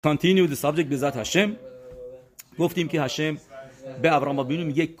continue the subject بذات هشم. گفتیم که هشم به ابراهیم آبینو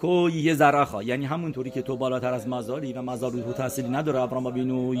میگه کوی زرخا، یعنی همونطوری که تو بالاتر از مزالی و مزالوت رو تأثیری نداره ابراهیم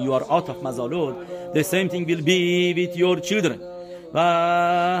آبینو you are out of مزالوت the same thing will be with your children.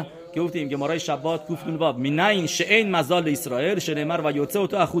 و گفتیم که مرای شبات گفتون باب میناین شئین مزال اسرائیل شنمر و یوتسه و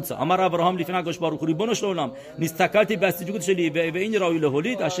تو اخوتسا امر ابراهیم لیفنا گوش بارو خوری بونش لولام نیستکالتی بستیجوت شلی و این راوی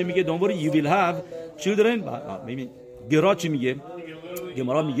لهولید هشم میگه don't worry you will have children. ببین گرا چی میگه؟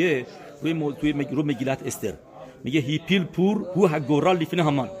 گمرا میگه توی مگیلت استر میگه هیپیل پور هو هگورال لیفین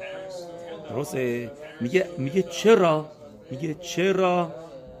همان. درسته؟ میگه چرا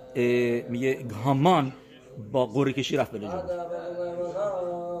میگه هامان با قرعه کشی رفت بله جلو.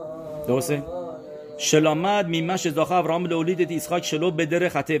 درسته؟ شلامد میمش ازاخه ابراهیم لولیدت اسحاق شلو بدر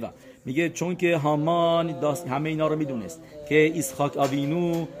خطیبه. میگه چون که هامان همه اینا رو میدونست که اسحاق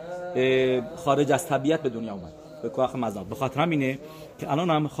آوینو خارج از طبیعت به دنیا اومد به کوخ مزال، به خاطر همینه که الان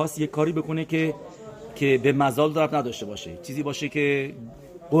هم خواست یک کاری بکنه که به مزال ربط نداشته باشه، چیزی باشه که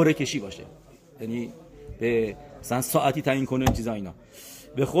قرعه کشی باشه، یعنی به مثلا ساعتی تعیین کنه این چیزا اینا.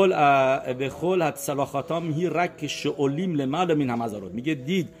 به خول حد صلاحاتام هی رک شعولیم لمال من همزارات. میگه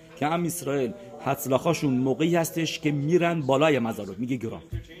دید که هم اسرائیل حد صلاحاشون موقعی هستش که میرن بالای مزارات. میگه گرا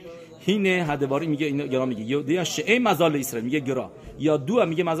هینه هدواری میگه اینا گرا میگه یا شعی مزال اسرائیل میگه گرا یا دو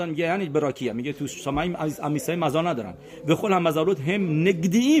میگه مزال میگه یعنی براکیه میگه تو شمایم امیسای مزال ندارن. به خول هم مزارات هم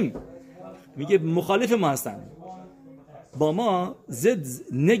نگدیم میگه مخالف ما هستن، با ما زد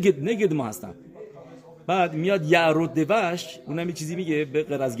نگد ما هستن. بعد میاد یعرود دوش اونم یه چیزی میگه به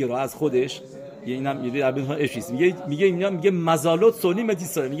غیر از گرا از خودش، اینم یه ابن اشیس میگه مزالات سونی مت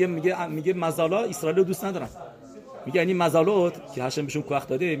اسرائیل، میگه مزالا اسرائیل رو دوست ندارن. میگه یعنی مزالات که هاشم بهشون کوخ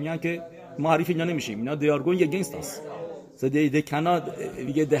داده میگن که ما حریف اینا نمیشیم، اینا they are going against us so they cannot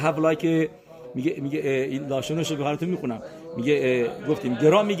میگه they have like میگه این لاشونش رو براتون میخونم. میگه گفتیم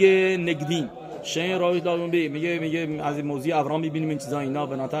گرا میگه نگدین شین راوی دادون بی میگه از موضوع ابراهیم میبینیم این چیزا اینا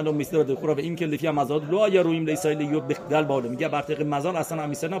به ناتن و میستر دکورا و این که لفی مزاد لو یا رویم لیسایل یو بخدل بالا. میگه برتق مزال اصلا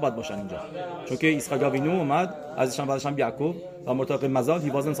همیشه نباید باشن اینجا، چون که اسحاق آوینو اومد ازشان بعدش هم یعقوب و مرتق مزال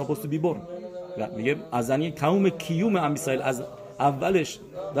he wasn't supposed to be born. میگه از یعنی قوم کیوم امیسایل از اولش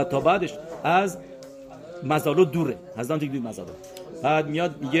و تا بعدش از مزالو دوره، از آن دیگه مزالو. بعد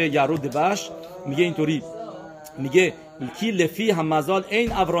میاد میگه یارود باش میگه اینطوری میگه کی لفی هم مزال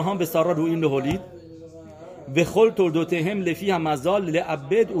این ابراهام به سارا رو این لهولید و خل تولدوته هم لفی هم مزال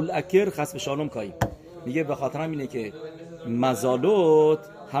لعبد الاکر خسب شالوم کایی. میگه به خاطر اینه که مزالوت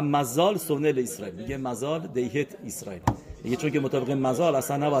هم مزال سونل اسرائیل. میگه مزال دیهت اسرائیل. میگه چون که مطابق مزال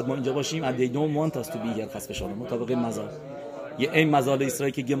اصلا نباید ما اینجا باشیم and they don't want us to be here خسب شالوم. مطابق مزال یه این مزال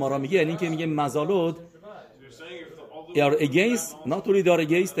اسرائیل که گمارا میگه یعنی که میگه مزالوت they are against, not only they are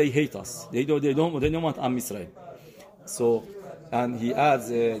against, they hate us. They don't want Am Israel. So, and he adds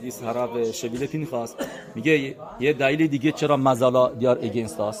this Harav Shevile Pinchas میگه یه دلیل دیگه چرا مزالا they are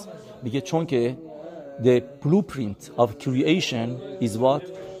against us. میگه چون که the blueprint of creation is what?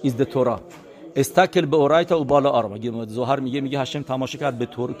 Is the Torah. استقل به اورایتا و بالا آرما. زهر میگه هشم تماشا کرد به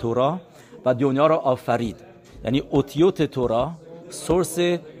تورا و دنیا را آفرید. یعنی اوتیوت تورا سورس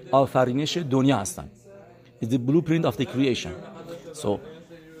آفرینش دنیا هستن. is the blueprint of the creation.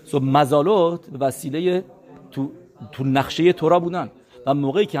 So مزالات به وسیله تو نقشه تورا بودن و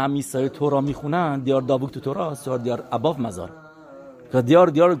موقعی که هم اسرائیل تورا میخونن دیار داوود تو تورا so دیار above مزار و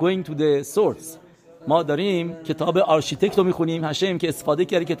دیار going to the source. ما داریم کتاب آرشیتکت رو میخونیم هشم که استفاده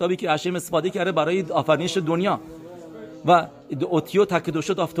کرده، کتابی که هشم استفاده کرده برای آفرینش دنیا و اوتیو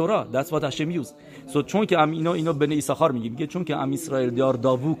تکدوشت آف تورا. that's what هشم use. So چون که اینو بنی ایساخار میگه چون که هم اسرائیل دیار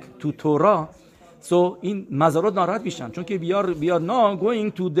داوود تو تورا so این مزارات ناراحت میشن چون که we are now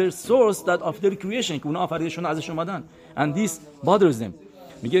going to their source that of their creation که اونا آفریدشون ازش اومدن and this bothers them.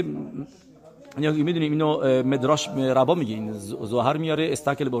 میگه میدونیم اینو مدراش ربا میگه این زهر میاره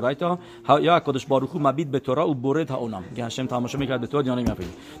استقل برایتا یا کدش باروخو مبید به تورا و برد ها اونام که هشم تماشا میکرد به تورا دیانه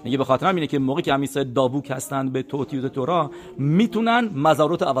میافرید. میگه به خاطر همینه که موقعی که همیشه داوود هستند به توتیوت تورا میتونن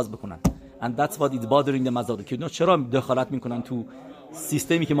مزارات عوض بکنن and that's what is bothering the مزارات که چرا دخالت میکنن تو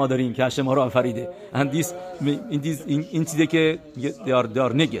سیستمی که ما داریم که هشم ما رو آفریده and this این چیزی که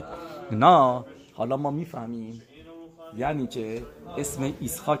دار نگید. نه حالا ما میفهمیم یعنی که اسم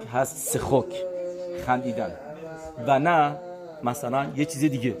اسحاق هست سخوک خندیدن و نه مثلا یه چیز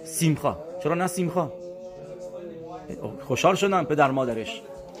دیگه سیمخا. چرا نه سیمخا؟ خوشحال شدن پدر مادرش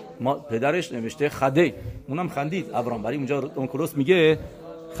پدرش نوشته خده اونم خندید ابراهیم. برای اونجا اونکلوس میگه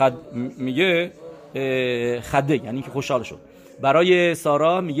خده یعنی که خوشحال شد. برای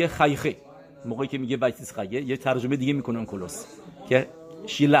سارا میگه خیخه موقعی که میگه وایتیس خیه یه ترجمه دیگه میکنه اونکلوس که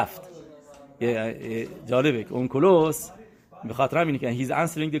she laughed. جالبه که اونکلوس به خاطر همینه که he's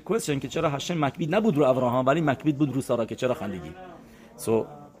answering the question که چرا هشم مکبید نبود رو ابراهام ولی مکبید بود رو سارا، که چرا خندیدی. So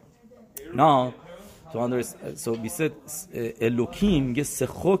now to understand, so we said الوکیم میگه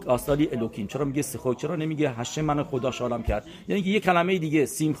سخوک آسالی الوکیم. چرا میگه سخوک؟ چرا نمیگه هشم من خدا شالم کرد؟ یعنی که یه کلمه دیگه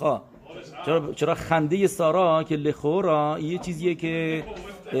سیمخا. چرا خنده سارا که لخورا یه چیزیه که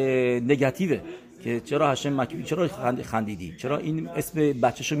نگاتیوه، که چرا هشم مکبید چرا خندیدی؟ چرا این اسم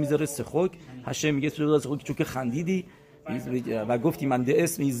بچه‌شو میذاره سخوک؟ هشم میگه تو سخوک چون که خندیدی. و گفتیم من ده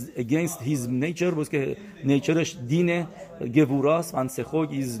اسم is against his nature، بود که نیچرش دین گوراست. من سخوک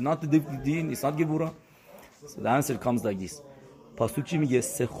is not the دین، is not گورا. So the answer comes like this. پاسوک چی میگه؟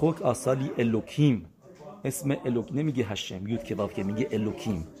 سخوک آسالی الوکیم. اسم الوکیم نمیگه هشم یود که واف، که میگه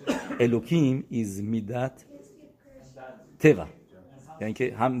الوکیم. الوکیم is میدت توا، یعنی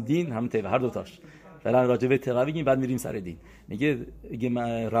که هم دین هم توا، هر دوتاش. فعلا راجع به توا بگیم بعد میریم سر دین. میگه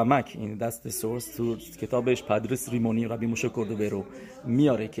رمک این دست سورس تو کتابش پادرس ریمونی ربی موشه کوردوبرو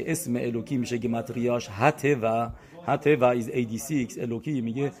میاره که اسم الوکی میشه گماتریاش هتوا is 86. الوکی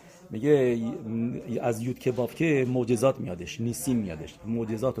میگه از یود که واف که معجزات میادش، نیسیم میادش،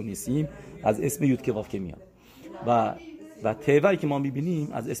 معجزات و نیسیم از اسم یود که واف که میاد. و توایی که ما میبینیم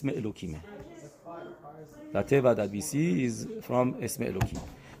از اسم الوکیمه. و توا that we see is from اسم الوکی.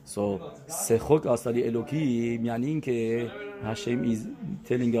 So سخوک آسالی الوکی یعنی این که هشم is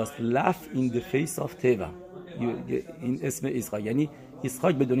telling us laugh in the face of توا. این اسم اسحاق، یعنی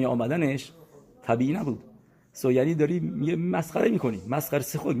اسحاق به دنیا آمدنش طبیعی نبود. یعنی داریم یه مسخره میکنیم، مسخره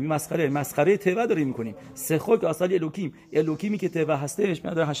سخوک، مسخره توا داریم میکنیم. سخوک آسالی الوکیمی که توا هستش.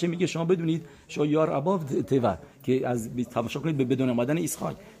 میاد هشم میگه شما بدونید شما یار اباو توا، که از تماشا کنید به دنیا آمدن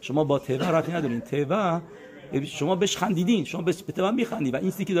اسحاق. شما با توا رابطه ندارین. توا شما بهش خندیدین، شما به توا میخندید. و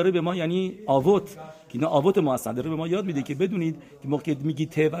این چیزی که داره به ما یعنی آوت، که اینا آوت ما هستن، داره به ما یاد میده که بدونید که موقع میگی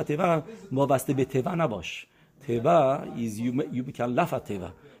توا وابسته به توا نباش. توا is you can laugh at توا.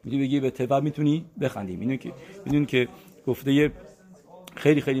 میگی به توا میتونی بخندی. میدونید که گفته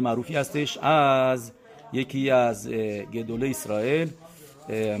خیلی خیلی معروفی هستش از یکی از گدوله اسرائیل.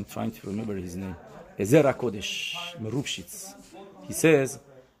 I'm trying to remember his name. زرا کودش مروبشیتس. He says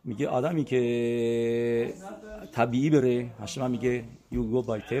میگه آدمی که طبیعی بره، هشم میگه you go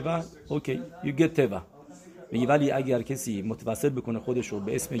by توا، okay you get توا. میگه ولی اگر کسی متوسل بکنه خودشو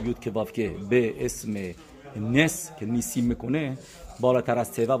به اسم یود که واف که به اسم نس که نیسیم میکنه بالاتر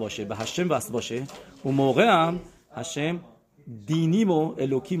از توا باشه، به هشم وصل باشه، اون موقع هم هشم دینیمو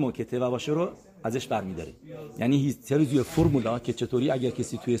الوکیمو که توا باشه رو ازش برمی‌داره. یعنی هیچ چیزی فرمولا که چطوری اگر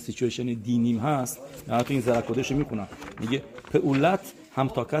کسی توی سیچویشن دینیم هست، من تو این زرکودش میخونم، میگه پئولت هم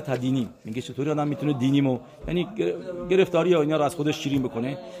طاقت دینی. میگه چطوری آدم میتونه دینیمو، یعنی گرفتاری ها اینا رو از خودش شیرین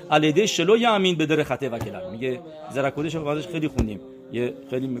بکنه. علیده شلو یامین به در خطه وکلا. میگه زرکودش رو بعدش خیلی خوندیم، یه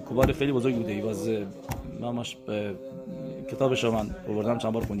خیلی کبار خیلی بزرگ بوده، ای باز ماماش کتابش رو من آوردم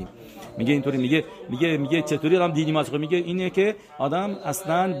چند بار خوندیم. میگه اینطوری، میگه چطوری آدم دینی ماسخ، میگه اینه که آدم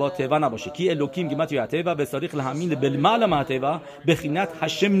اصلا با توا نباشه. کی الوکیم که متیو توا به صریخ لهامین بالمعلم توا بخینت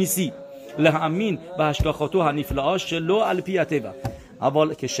هشم نیسی لهامین و هشکاخاتو هنیفلاش شلو الپی توا.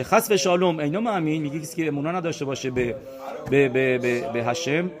 اول که شخص و شالوم اینا مؤمن، میگه کسی که امونا نداشته باشه به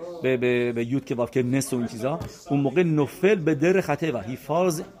هشم، به یود که واف که نس و این چیزا، اون موقع نفل به در خطه. he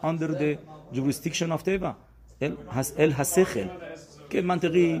falls under the jurisdiction of توا. الحسخل که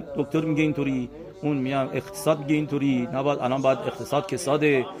منطقی دکتر میگه اینطوری، اون میام اقتصاد میگه اینطوری، نباید الان باید اقتصاد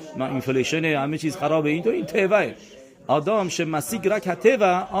کساده، ما اینفلیشن همه چیز خرابه، این تواه. آدم شه مسیح رک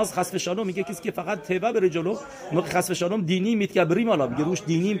توا از خسف شالوم. میگه کسی که فقط توا بره جلو، موقع خسف شالوم دینی میتکبریم، حالا میگه روش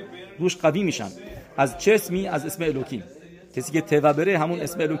دینی روش قوی میشن. از چه اسمی؟ از اسم الوکی. کسی که توا بره همون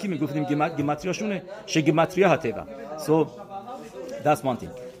اسم الوکی میگفتیم که گماتریاشونه شه گماتریا توا. So that's one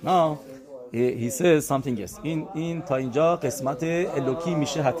thing. Now he says something else. این تا اینجا قسمت الوکی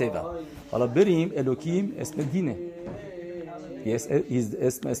میشه هتوا. حالا بریم الوکیم اسم دینه. Yes,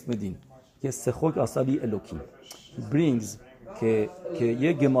 اسم دین. که سخوک آسالی الوکی. He brings که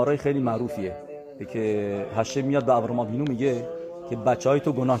یه گمارای خیلی معروفیه که هشم میاد به ابراهام بینو میگه که بچهای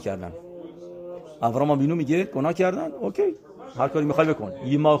تو گناه کردن. ابراهام بینو میگه گناه کردن، اوکی هر کاری میخوای بکن.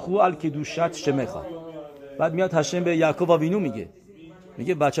 یماخو الکدوشت شمخا. بعد میاد هشم به یعقوب بینو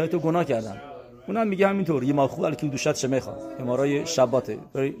میگه بچهای تو گناه کردن. اونم میگه همینطور یماخو الکدوشت شمخا. گمارای شباته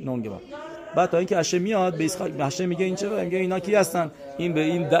برای نون گمار. بعد تا اینکه هشم میاد به اسحاق، هشم میگه این چه؟ میگه اینا کی هستن؟ این به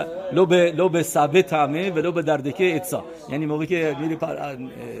این لو به ثابت تامه و لو به دردکه اتسا. یعنی موقعی که میری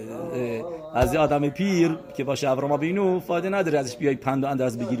از آدم پیر که باشه ابراهام بینو فایده نداره ازش بیای پند و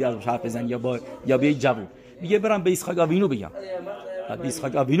اندرز بگیری، ازش حرف بزنی یا به یک جوون. میگه برام به اسحاق بینو بگم. بعد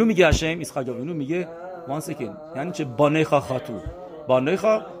اسحاق بینو میگه هشم، اسحاق بینو میگه وان سکند، یعنی چه بانیخا خاتو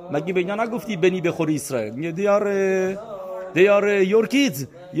بانیخا، مگه به اینا نگفتی بنی بخوری اسرائیل؟ میگه دیار they are your kids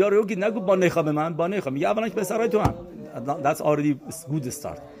نگو بانیخا به من بانیخا، میگه اولا که پسرای تو هم. that's already good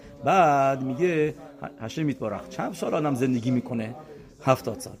start. بعد میگه هشم میتبارخ چند سال آدم زندگی میکنه؟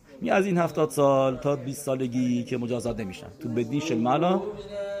 70 سال. میگه از این 70 سال تا 20 سالگی که مجازات نمیشن تو بدین شلمالا،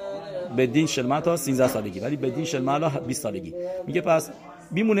 بدین شلما تا 13 سالگی، ولی بدین شلمالا 20 سالگی. میگه پس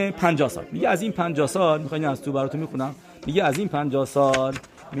میمونه 50 سال. میگه از این 50 سال میخواین از تو براتون میخونم، میگه از این 50 سال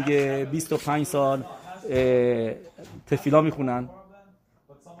میگه 25 سال تفیلا میخونن.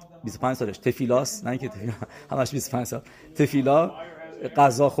 25 سالش تفیلاست، نه اینکه تفیلا همش 25 سال تفیلا،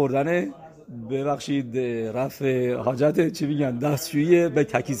 غذا خوردنه، ببخشید رفع حاجت، چی میگن، دستشویی به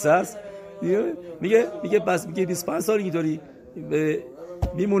تکیسه است. میگه بس میگه 25 سال اینطوری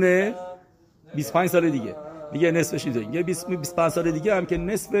میمونه، 25 سال دیگه میگه نصفش اینطوری، میگه 25 سال دیگه هم که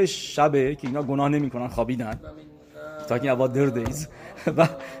نصفش شبه که اینا گناه نمیکنن خوابیدن talking about their days. و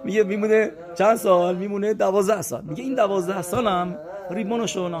میگه میمونه چند سال؟ میمونه 12 سال. میگه این 12 سالم ریبونو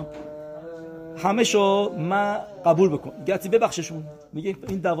شونا همه شو من قبول بکن، گتی ببخششون. میگه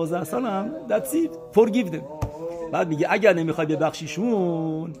این 12 سالم that's it forgive them. بعد میگه اگر نمیخوای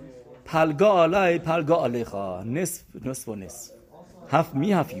ببخشیشون پلگا علی پلگا علیخا، نصف و نصف، half me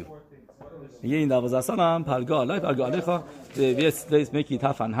half you. میگه این 12 سالم پلگا علی پلگا علیخا، let's make it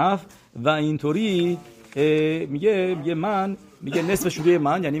half and half. و اینطوری میگه من، میگه نصفش روی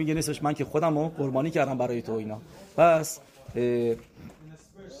من، یعنی میگه نصفش من که خودمو قربانی کردم برای تو اینا. پس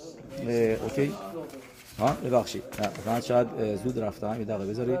اوکی ببخشید من شاید زود رفتم، یه دقیقه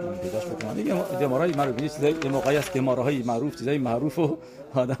بذارید من پیداش بکنم. دیگه دمارای معروف نیست، یه موقعی است دمارهای معروف چیزای معروفو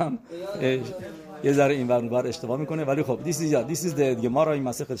آدم یه ذره این ور اونور اشتباه میکنه، ولی خب this is the Gemara in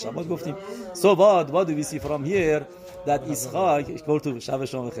مسیح شبات گفتیم. So what do we see from here that Yitzchak گفتم شب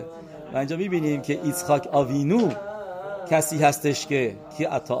شما بخیر. و اینجا میبینیم که ایسحاق آوینو کسی هستش که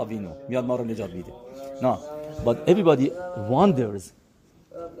عطا آوینو میاد ما رو نجات میده. نه but everybody wonders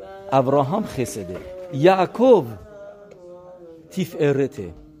ابراهام خسده، یعقوب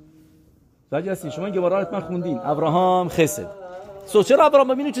تفعرته. ولی هستی شما این گوارا حتما خوندین ابراهام خسد. چرا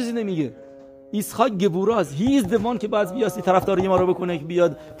ابراهام آوینو چیزی نمیگه؟ ایسحاق گبوراست، he is the one که باز بیاستی طرفداری ما رو بکنه که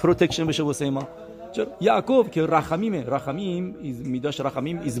بیاد پروتکشن بشه واسه ما. یعقوب که رحمیم میداش،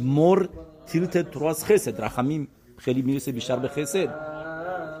 رحمیم is more tilted towards خسد، رحمیم خیلی میرسه بیشتر به خسد.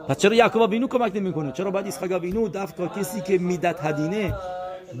 پس چرا یعقوب آوینو کمک نمیکنه؟ چرا باید ایسحاق آوینو دفعه کسی که میدت هدینه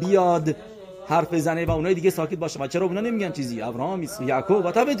بیاد حرف بزنه و اونای دیگه ساکت باشه؟ و چرا اونا نمیگن چیزی؟ ابراهام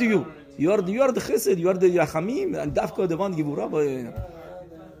یعقوب what happened to you are the خسد you are the رحمیم دفعه دوان گبورا با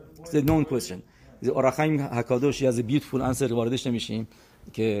the known question. اورخایم حکادوش از beautiful answer واردش نمیشیم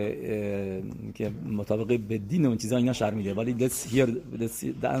که مطابق به دین اون چیزا اینا شرم میده، ولی let's hear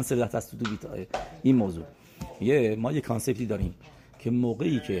the answer that has to do with این موضوع. ما یه کانسپتی داریم که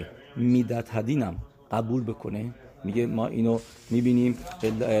موقعی که میدت هدینم قبول بکنه، میگه ما اینو میبینیم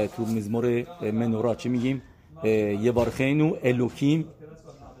تو مزمور منورا چی میگیم؟ یه بارخینو الوکیم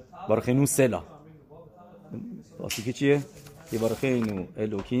بارخینو سلا، واسه که چیه؟ یه بارخینو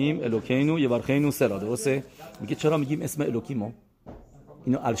الوکینو یه بارخینو سلا، درسته؟ میگه چرا میگیم اسم الوکیمو؟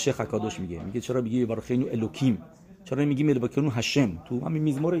 اینو الشیخ حکادوش میگه چرا میگی بارخینو الوکیم، چرا میگیم الوکینو هشم؟ تو همین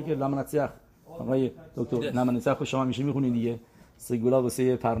مزموری که لمنتسیخ آقای دکتر لمنتسیخ رو شما میشه میخونید دیگه، سگولا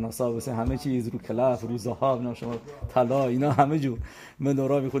واسه پرناسا واسه همه چیز، رو کلاف رو زهاب شما طلا اینا همه جور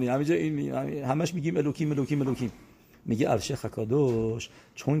منورا میخونید، همه جا این همش میگیم الوکیم. میگه الشیخ حکادوش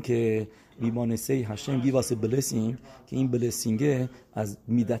چون که بیمانسه هشم بی واسه بلسینگ که این بلسینگه از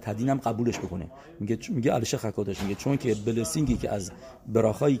میدت هدینم قبولش بکنه. میگه الشیخ حکادوش میگه چون که بلسینگی که از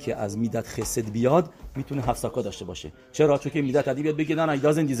براخایی که از میدت خسد بیاد میتونه هفساکا داشته باشه. چرا؟ چون که میدت هدی بیاد بگه نه it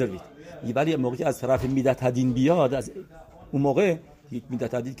doesn't deserve it، ولی موقعی که از طرف میدت هدین بیاد، از اون موقع یک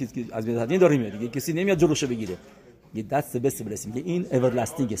میدت هدی که از میدت هدین داره میاد دیگه، کسی نمیاد جلوشو بگیره. یه دست بس بلسینگ این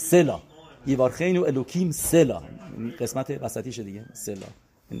اورلاستینگ سلا یوارخین و الوکیم سلا، قسمت وسطیشه دیگه، سلا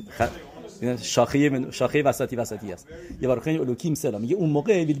شاخه وسطی است. یوارخین و الوکیم سلا، میگه اون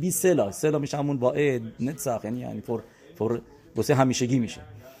موقع ویل بی سلا میشه همون واحد نتساخ، یعنی فور واسه همیشگی میشه.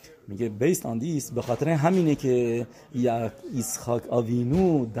 میگه بیسد آن دیس، به خاطر همینه که ایسحاق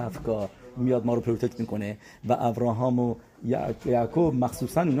آوینو دفکا میاد ما رو پروتکت میکنه و ابراهام و یعقوب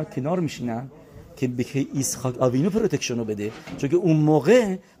مخصوصا اینا کنار میشینن که به ایسحاق آوینو پروتکشنو بده، چون که اون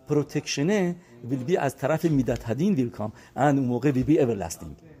موقع پروتکشنه ویل بی از طرف میدت هدین ویل کام اند اون موقع ویل بی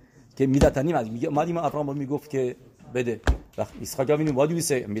اورلاستینگ که میدت هدین میگه اومدیم ابراهام میگفت که بده، وقت ایسحاق آوینو وادی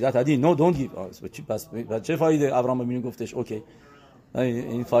ویسه میدت هدین نو دونت گیو، پس چه فایده؟ ابراهام آوینو گفتش اوکی،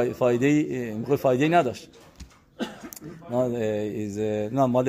 این فایده نداشت. نه